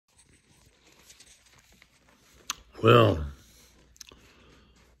Well,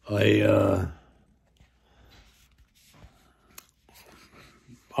 I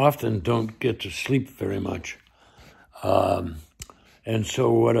often don't get to sleep very much. And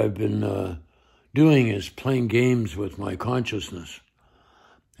so what I've been doing is playing games with my consciousness.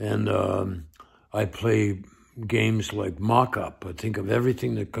 And I play games like mock-up. I think of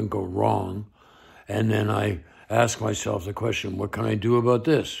everything that can go wrong. And then I ask myself the question, what can I do about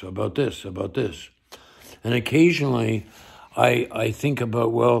this, about this, about this? And occasionally I think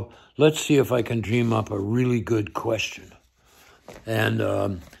about, well, let's see if I can dream up a really good question. And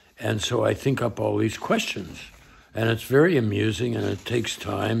so I think up all these questions. And it's very amusing, and it takes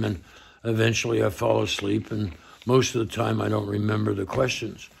time, and eventually I fall asleep, and most of the time I don't remember the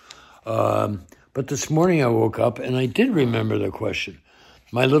questions. But this morning I woke up, and I did remember the question.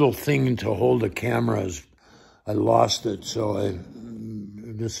 My little thing to hold a camera, I lost it, so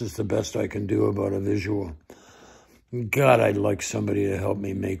this is the best I can do about a visual. God, I'd like somebody to help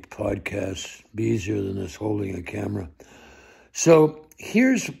me make podcasts. Be easier than this holding a camera. So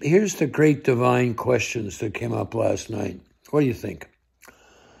here's the great divine questions that came up last night. What do you think?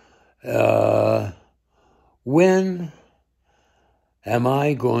 When am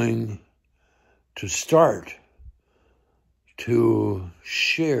I going to start to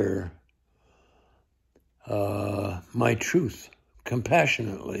share my truth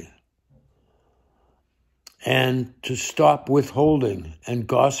compassionately, and to stop withholding and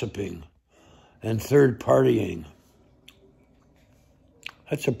gossiping and third-partying?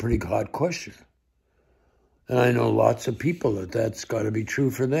 That's a pretty hot question. And I know lots of people that's got to be true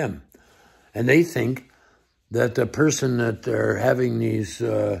for them. And they think that the person that they're having these,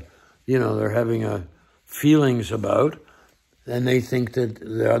 they're having feelings about, and they think that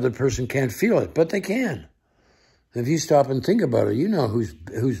the other person can't feel it, but they can. If you stop and think about it, you know who's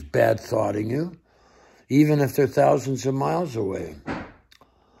bad-thoughting you, even if they're thousands of miles away.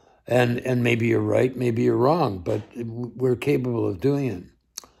 And maybe you're right, maybe you're wrong, but we're capable of doing it.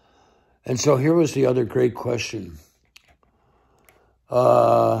 And so here was the other great question.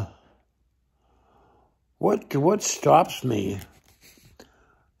 What stops me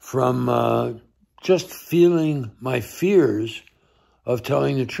from just feeling my fears of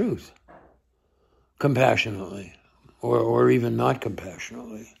telling the truth compassionately, or even not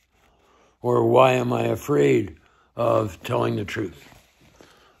compassionately? Or why am I afraid of telling the truth?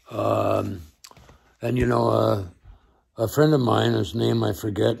 And a friend of mine, whose name I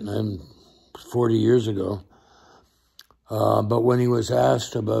forget, and I'm 40 years ago, but when he was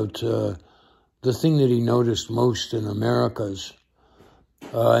asked about the thing that he noticed most in Americas,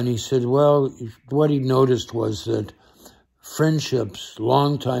 and he said, well, what he noticed was that friendships,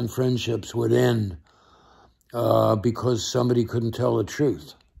 long-time friendships, would end because somebody couldn't tell the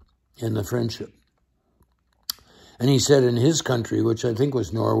truth in the friendship. And he said in his country, which I think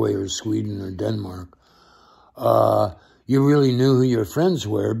was Norway or Sweden or Denmark, you really knew who your friends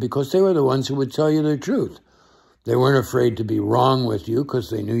were because they were the ones who would tell you the truth. They weren't afraid to be wrong with you because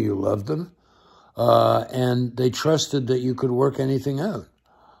they knew you loved them. And they trusted that you could work anything out.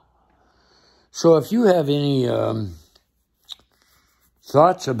 So if you have any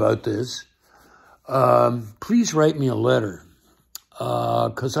thoughts about this, please write me a letter,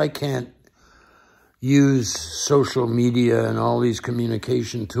 because I can't use social media and all these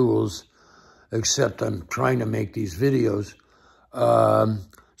communication tools, except I'm trying to make these videos.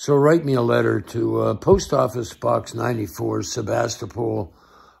 So write me a letter to Post Office Box 94, Sebastopol,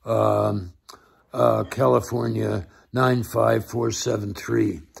 California,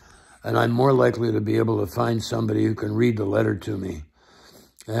 95473. And I'm more likely to be able to find somebody who can read the letter to me.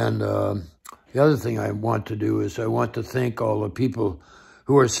 And the other thing I want to do is I want to thank all the people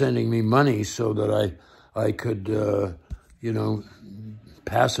who are sending me money so that I could,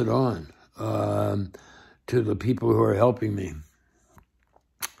 pass it on to the people who are helping me.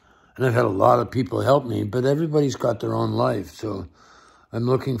 And I've had a lot of people help me, but everybody's got their own life. So I'm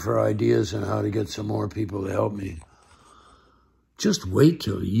looking for ideas on how to get some more people to help me. Just wait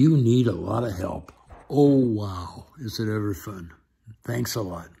till you need a lot of help. Oh, wow. Is it ever fun? Thanks a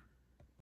lot.